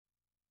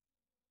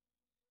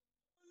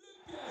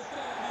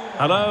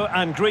Hello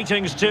and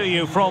greetings to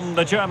you from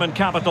the German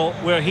capital.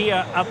 We're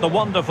here at the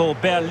wonderful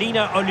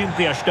Berliner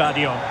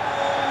Olympiastadion.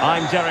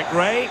 I'm Derek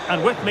Ray,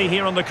 and with me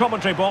here on the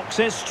commentary box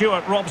is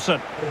Stuart Robson.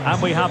 And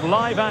we have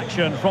live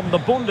action from the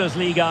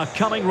Bundesliga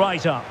coming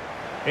right up.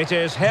 It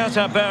is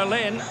Hertha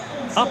Berlin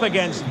up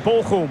against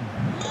Bochum.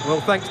 Well,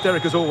 thanks,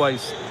 Derek, as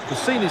always. The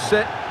scene is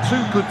set,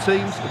 two good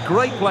teams, a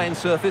great playing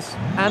surface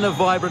and a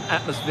vibrant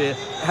atmosphere.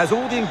 It has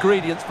all the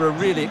ingredients for a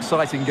really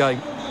exciting game.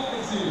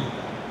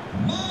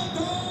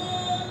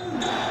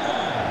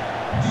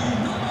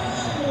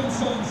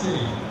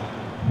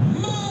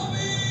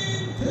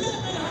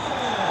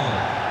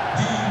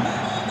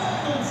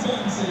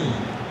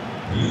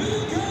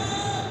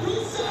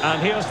 And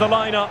here's the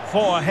lineup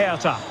for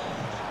Hertha.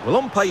 Well,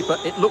 on paper,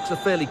 it looks a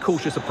fairly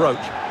cautious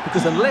approach,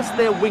 because unless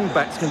their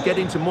wing-backs can get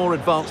into more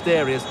advanced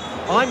areas,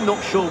 I'm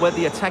not sure where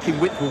the attacking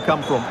width will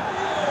come from.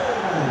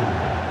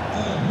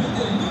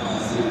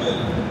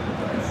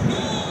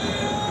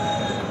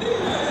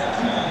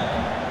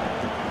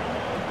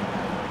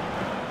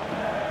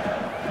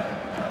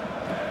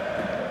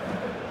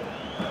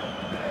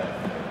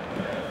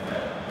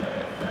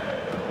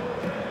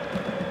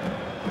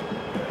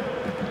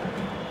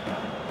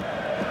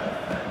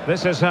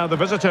 This is how the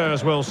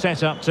visitors will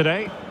set up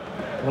today.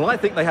 Well, I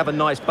think they have a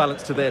nice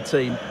balance to their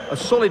team. A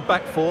solid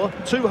back four,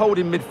 two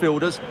holding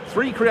midfielders,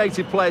 three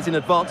creative players in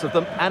advance of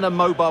them, and a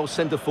mobile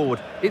centre-forward.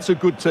 It's a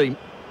good team.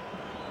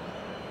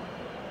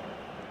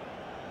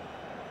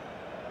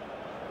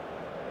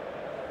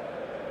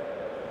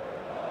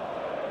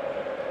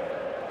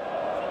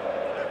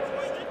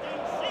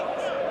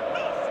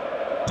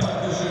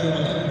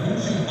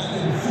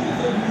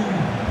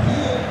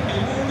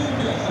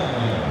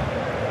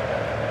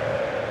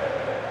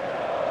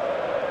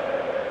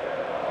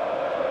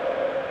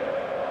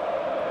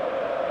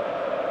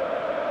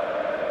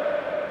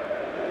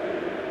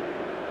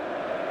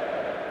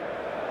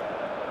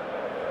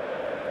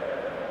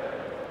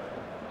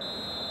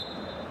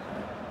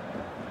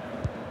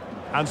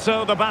 And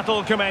so the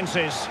battle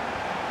commences.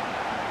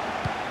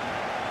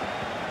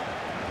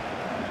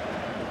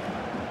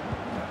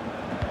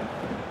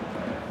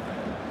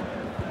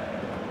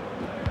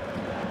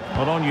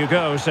 Well, on you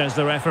go, says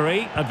the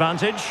referee.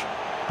 Advantage.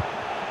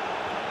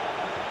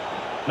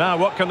 Now,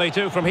 what can they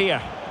do from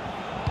here?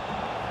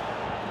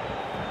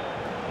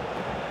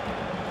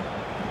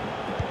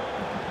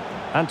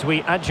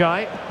 Antwi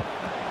Ajay.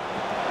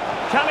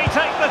 Can he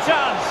take the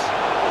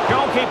chance?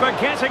 Goalkeeper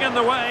getting in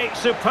the way.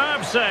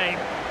 Superb save.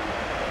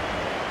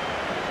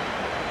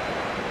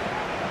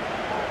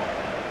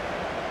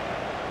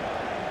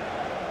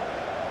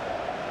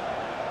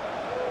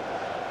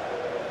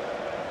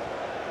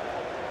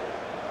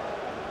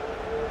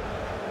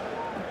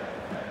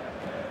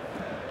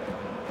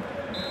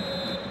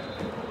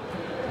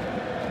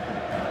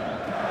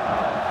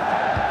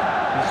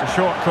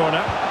 Short corner,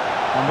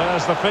 and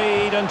there's the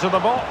feed into the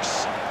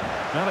box.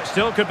 Well, it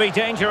still could be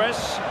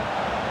dangerous.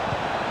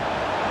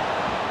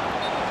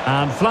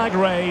 And flag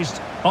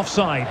raised,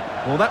 offside.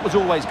 Well, that was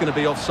always going to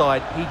be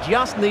offside. He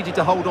just needed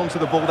to hold on to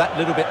the ball that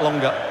little bit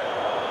longer.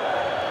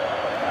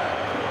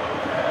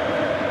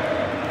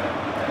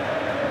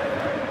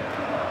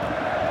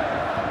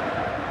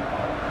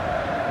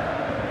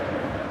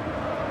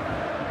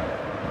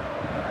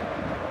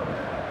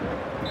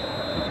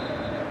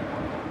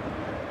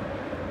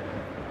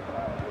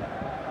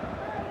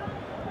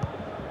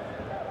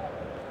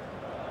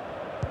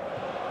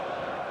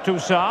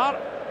 Toussaint.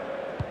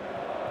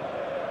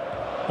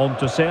 On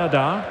to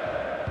Serdar.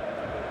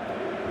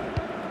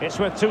 It's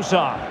with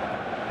Toussaint.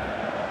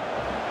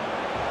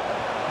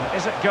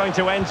 Is it going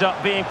to end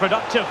up being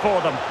productive for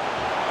them?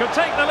 Could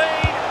take the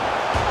lead.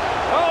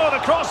 Oh,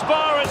 the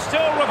crossbar is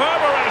still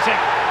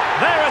reverberating.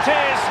 There it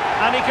is,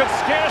 and he could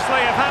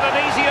scarcely have had an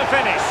easier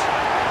finish.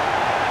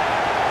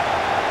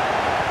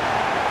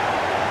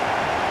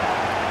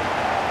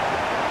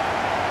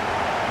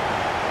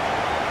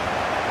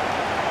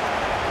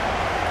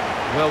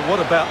 Well,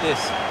 what about this?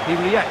 He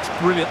reacts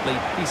brilliantly.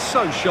 He's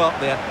so sharp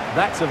there.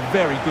 That's a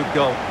very good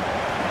goal.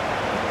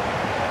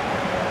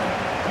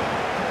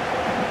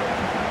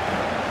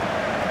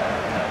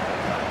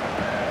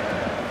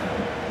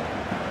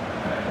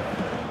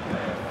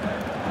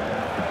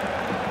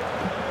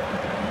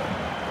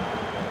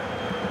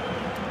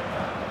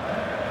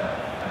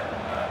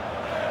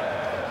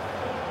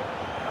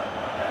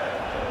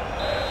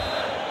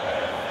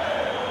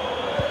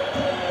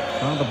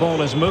 Well, the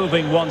ball is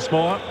moving once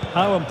more.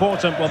 How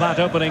important will that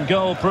opening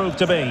goal prove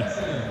to be?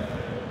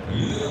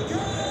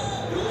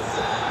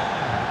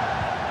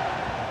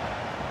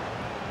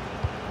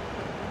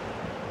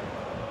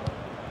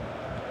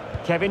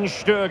 Kevin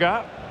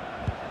Stöger.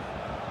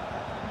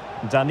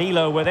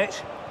 Danilo with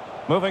it.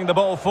 Moving the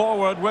ball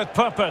forward with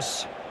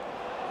purpose.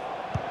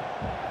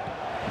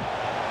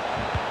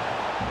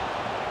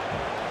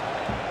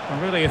 A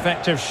really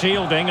effective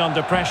shielding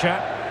under pressure.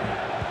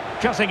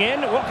 Cutting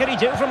in, what can he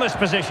do from this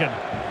position?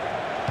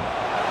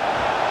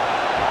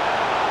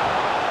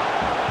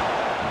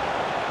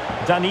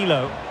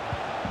 Danilo.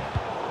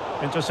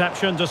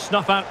 Interception to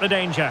snuff out the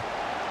danger.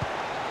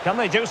 Can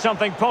they do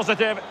something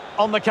positive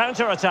on the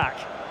counter-attack?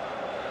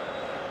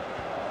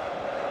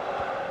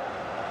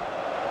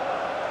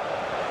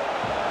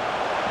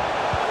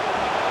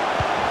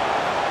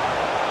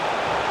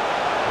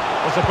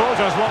 The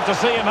supporters want to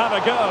see him have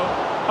a go.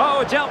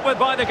 Oh, dealt with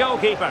by the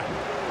goalkeeper.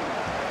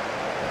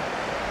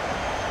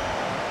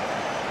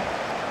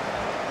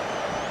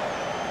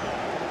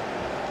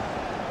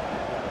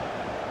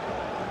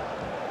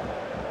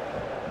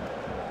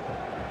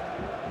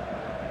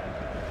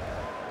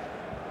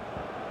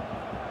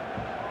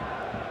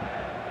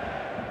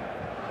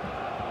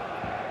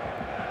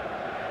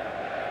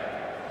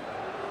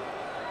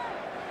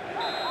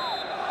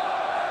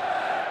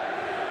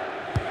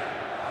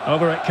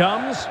 Over it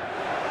comes.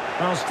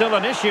 Well, still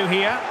an issue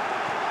here.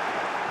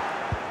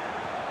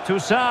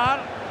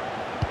 Toussaint.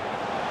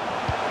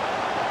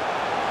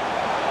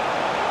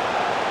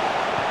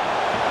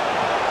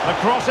 The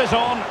cross is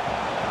on.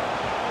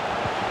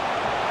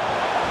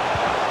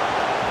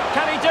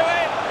 Can he do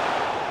it?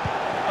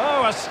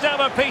 Oh, a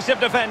stellar piece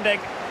of defending.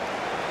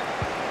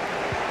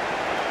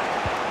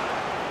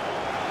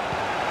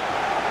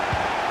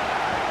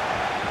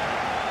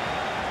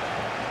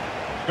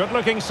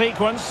 Good-looking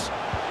sequence.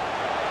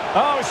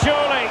 Oh,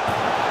 surely.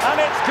 And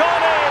it's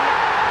gone in.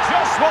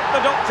 Just what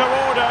the doctor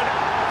ordered.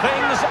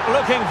 Things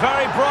looking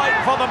very bright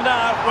for them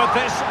now with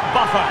this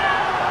buffer.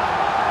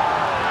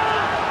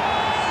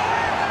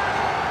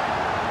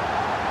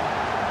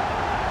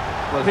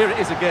 Well, here it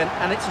is again,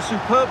 and it's a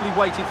superbly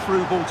weighted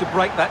through ball to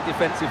break that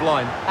defensive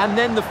line. And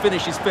then the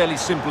finish is fairly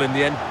simple in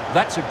the end.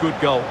 That's a good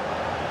goal.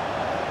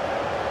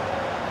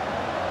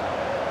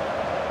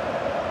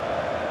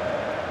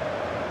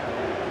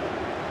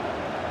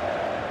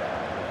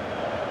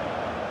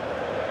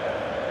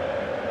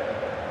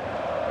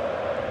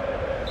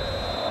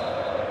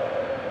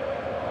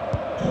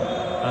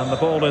 And the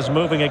ball is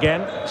moving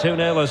again.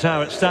 2-0 is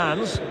how it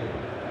stands.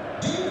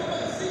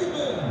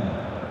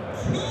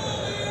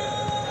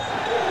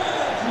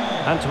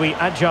 Antwi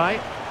Ajay.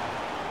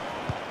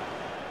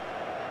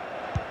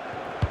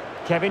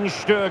 Kevin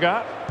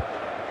Stöger.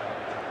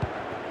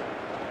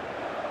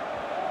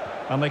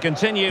 And they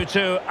continue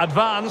to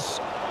advance.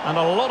 And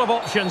a lot of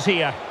options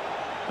here.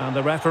 And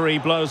the referee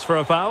blows for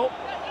a foul.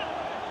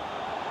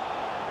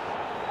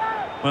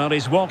 Well,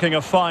 he's walking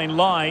a fine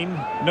line.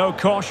 No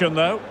caution,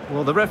 though.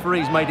 Well, the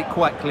referee's made it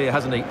quite clear,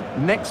 hasn't he?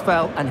 Next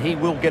foul, and he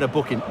will get a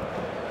booking.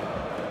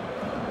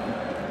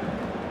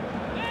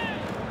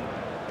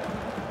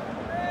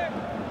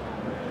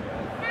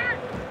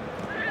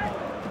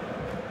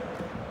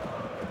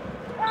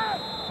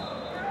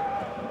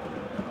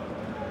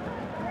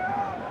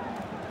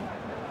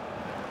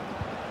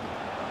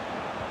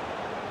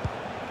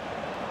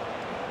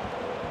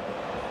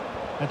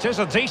 It is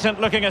a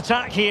decent-looking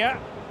attack here.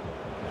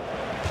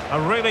 A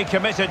really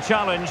committed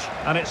challenge,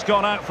 and it's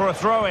gone out for a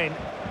throw-in.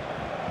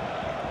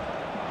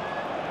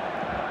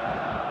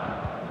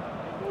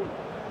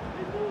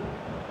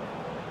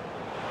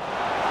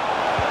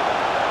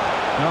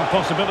 No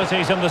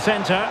possibilities in the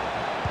centre.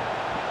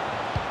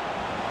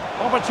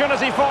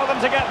 Opportunity for them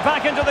to get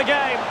back into the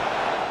game.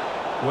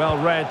 Well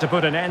read to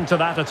put an end to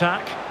that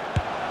attack.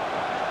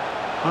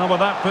 Well,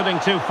 without putting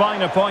too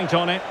fine a point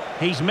on it,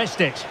 he's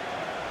missed it.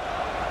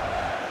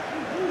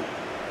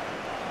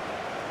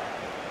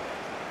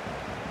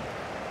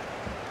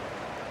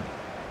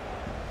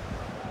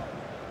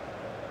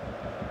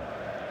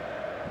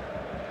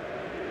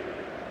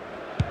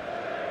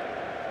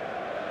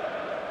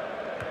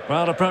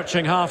 Well,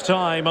 approaching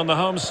half-time on the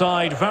home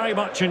side, very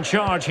much in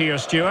charge here,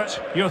 Stuart.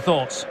 Your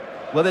thoughts?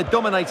 Well, they're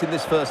dominating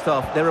this first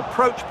half. Their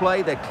approach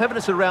play, their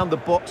cleverness around the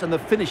box and the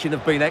finishing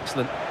have been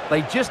excellent.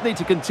 They just need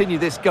to continue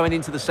this going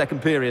into the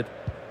second period.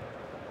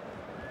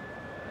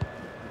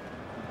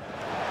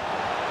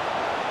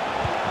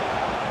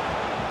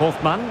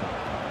 Hofmann.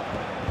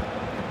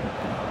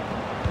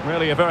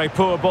 Really a very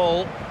poor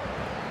ball.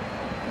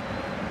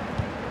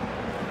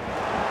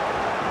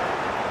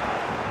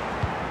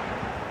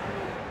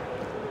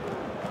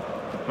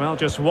 Well,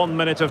 just 1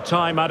 minute of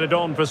time added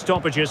on for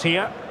stoppages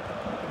here.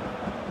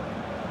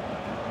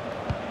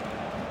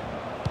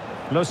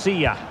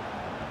 Lucia.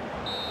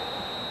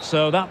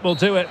 So that will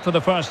do it for the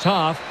first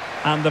half.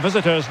 And the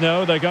visitors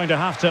know they're going to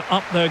have to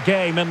up their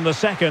game in the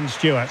second,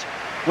 Stuart.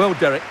 Well,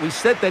 Derek, we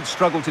said they'd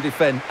struggle to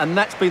defend, and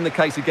that's been the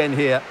case again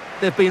here.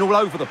 They've been all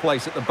over the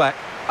place at the back.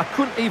 I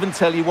couldn't even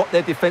tell you what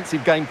their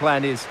defensive game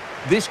plan is.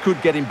 This could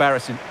get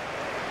embarrassing.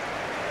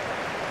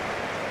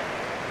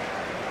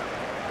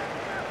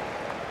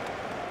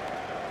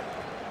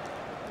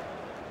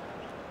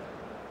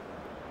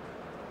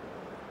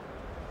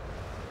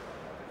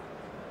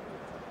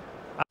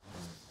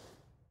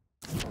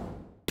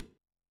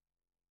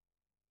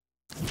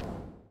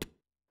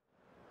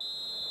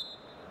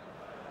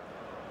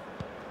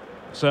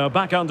 So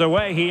back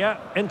underway here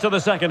into the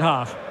second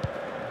half.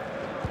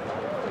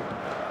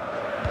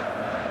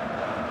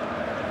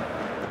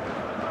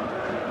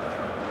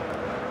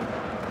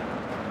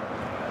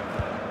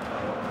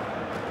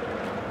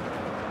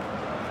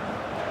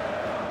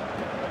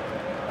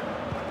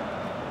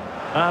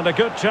 And a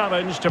good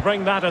challenge to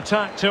bring that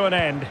attack to an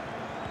end.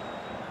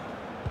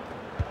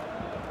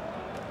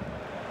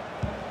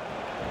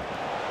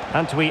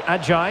 Antwi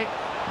Ajay.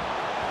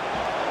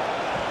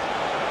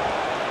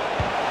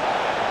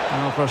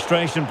 Oh,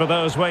 frustration for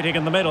those waiting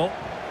in the middle.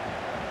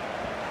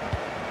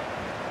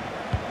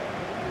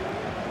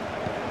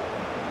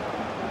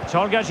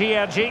 Tolga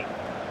Giergi.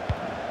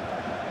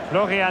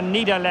 Florian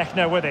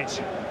Niederlechner with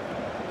it.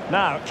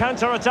 Now,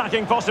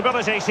 counter-attacking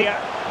possibilities here.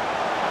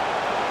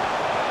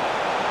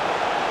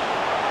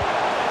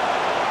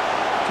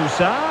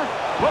 Toussaint.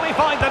 Will he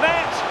find the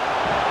net?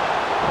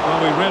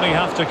 Well, we really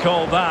have to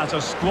call that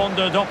a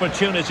squandered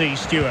opportunity,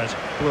 Stuart.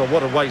 Well,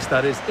 what a waste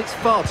that is. It's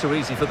far too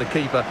easy for the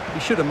keeper. He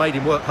should have made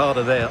him work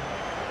harder there.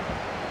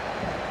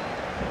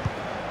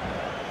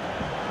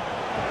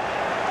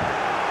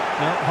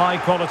 Well,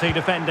 high-quality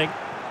defending.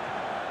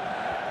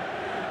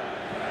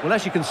 Well,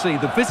 as you can see,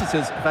 the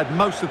visitors have had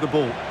most of the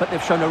ball, but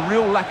they've shown a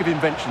real lack of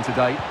invention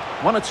today.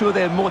 One or two of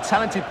their more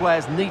talented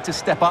players need to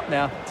step up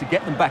now to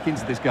get them back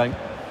into this game.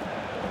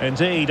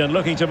 Indeed, and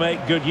looking to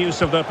make good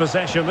use of their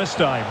possession this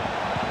time.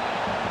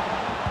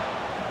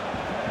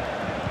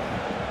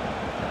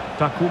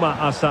 Takuma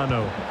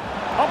Asano.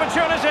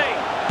 Opportunity!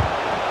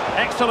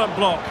 Excellent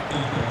block.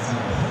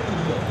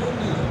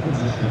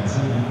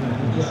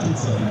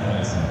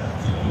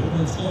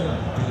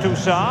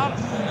 Toussaint.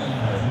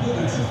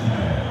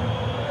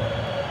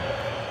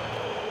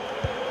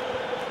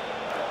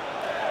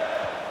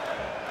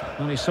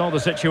 Well, he saw the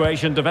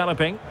situation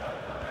developing.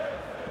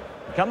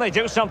 Can they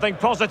do something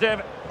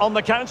positive on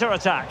the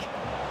counter-attack?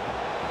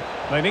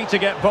 They need to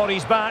get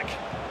bodies back.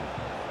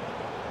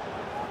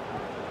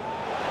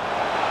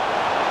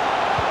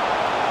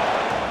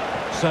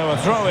 So a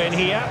throw-in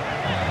here.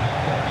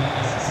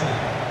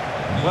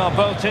 Well,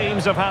 both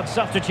teams have had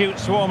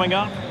substitutes warming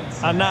up,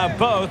 and now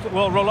both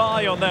will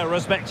rely on their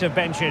respective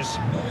benches.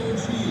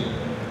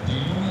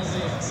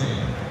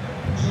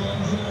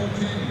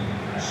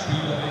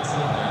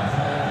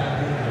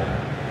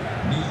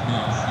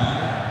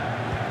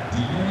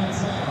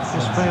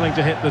 Just failing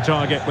to hit the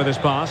target with his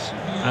pass,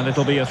 and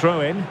it'll be a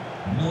throw-in.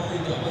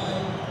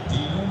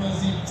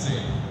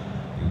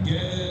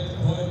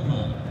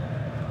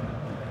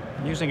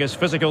 Using his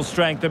physical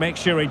strength to make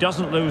sure he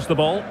doesn't lose the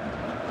ball.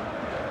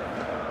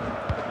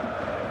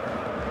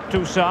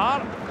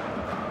 Toussaint.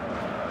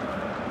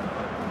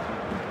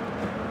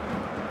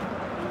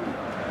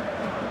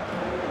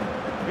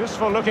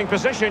 Useful looking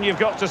position, you've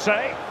got to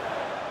say.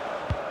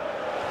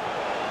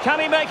 Can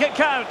he make it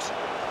count?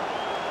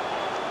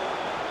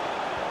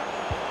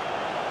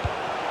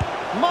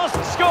 Must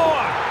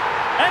score!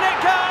 And it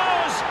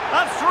goes!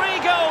 A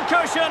 3-goal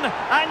cushion,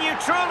 and you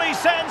truly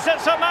sense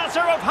it's a matter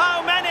of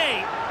how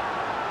many.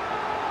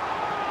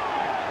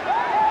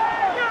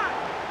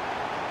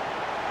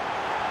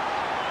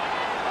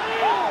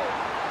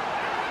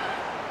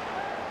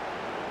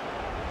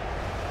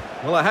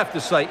 Well, I have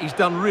to say, he's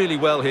done really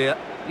well here.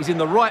 He's in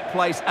the right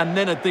place and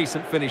then a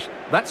decent finish.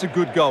 That's a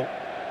good goal.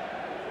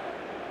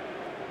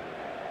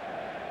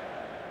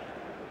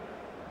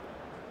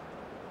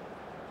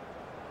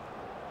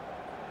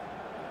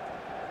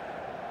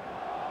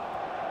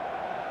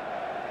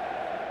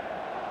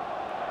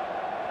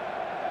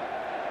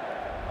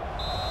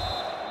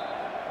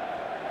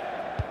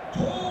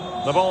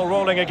 The ball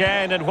rolling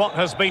again in what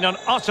has been an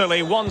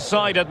utterly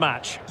one-sided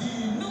match.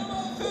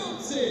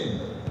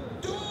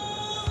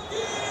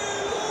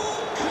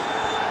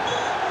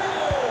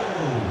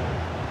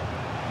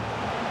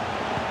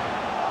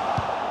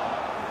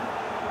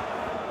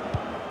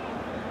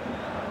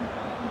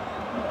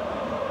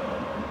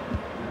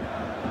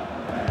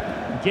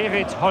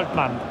 David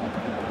Holtmann.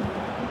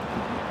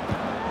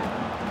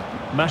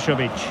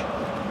 Maszovic.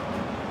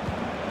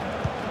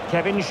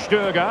 Kevin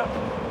Stöger.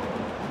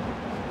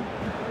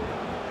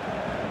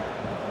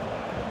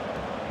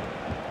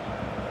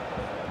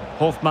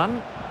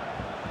 Hofmann.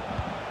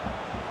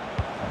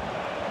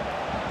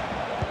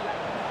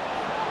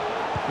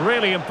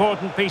 Really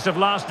important piece of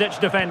last-ditch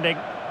defending.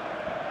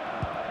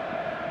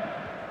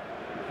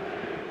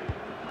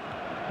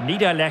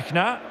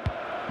 Niederlechner.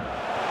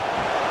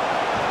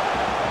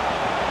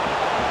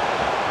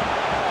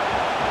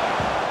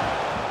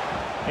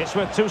 It's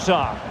with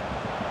Toussaint.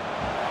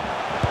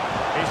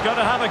 He's going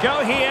to have a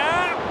go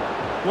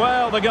here.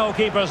 Well, the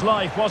goalkeeper's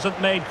life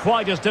wasn't made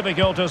quite as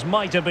difficult as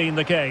might have been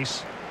the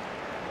case.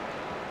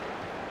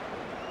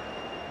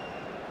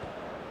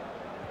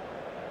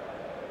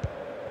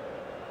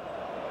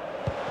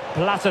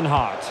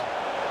 Plattenhardt.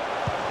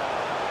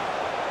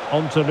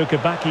 On to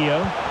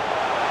Lukebakio.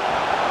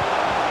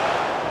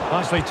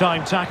 Nicely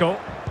timed tackle.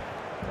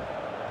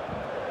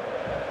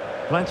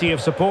 Plenty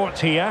of support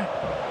here.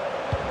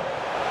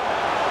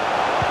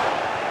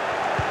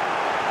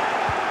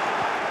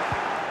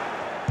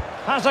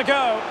 Has a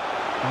go.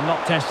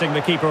 Not testing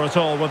the keeper at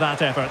all with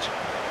that effort.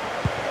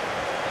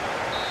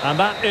 And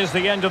that is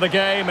the end of the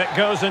game. It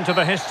goes into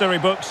the history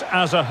books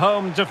as a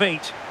home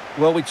defeat.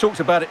 Well, we talked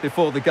about it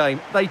before the game.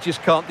 They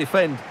just can't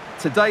defend.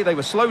 Today they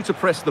were slow to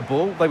press the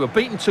ball, they were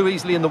beaten too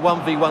easily in the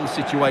 1v1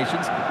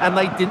 situations, and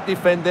they didn't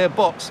defend their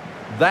box.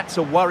 That's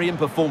a worrying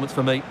performance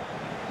for me.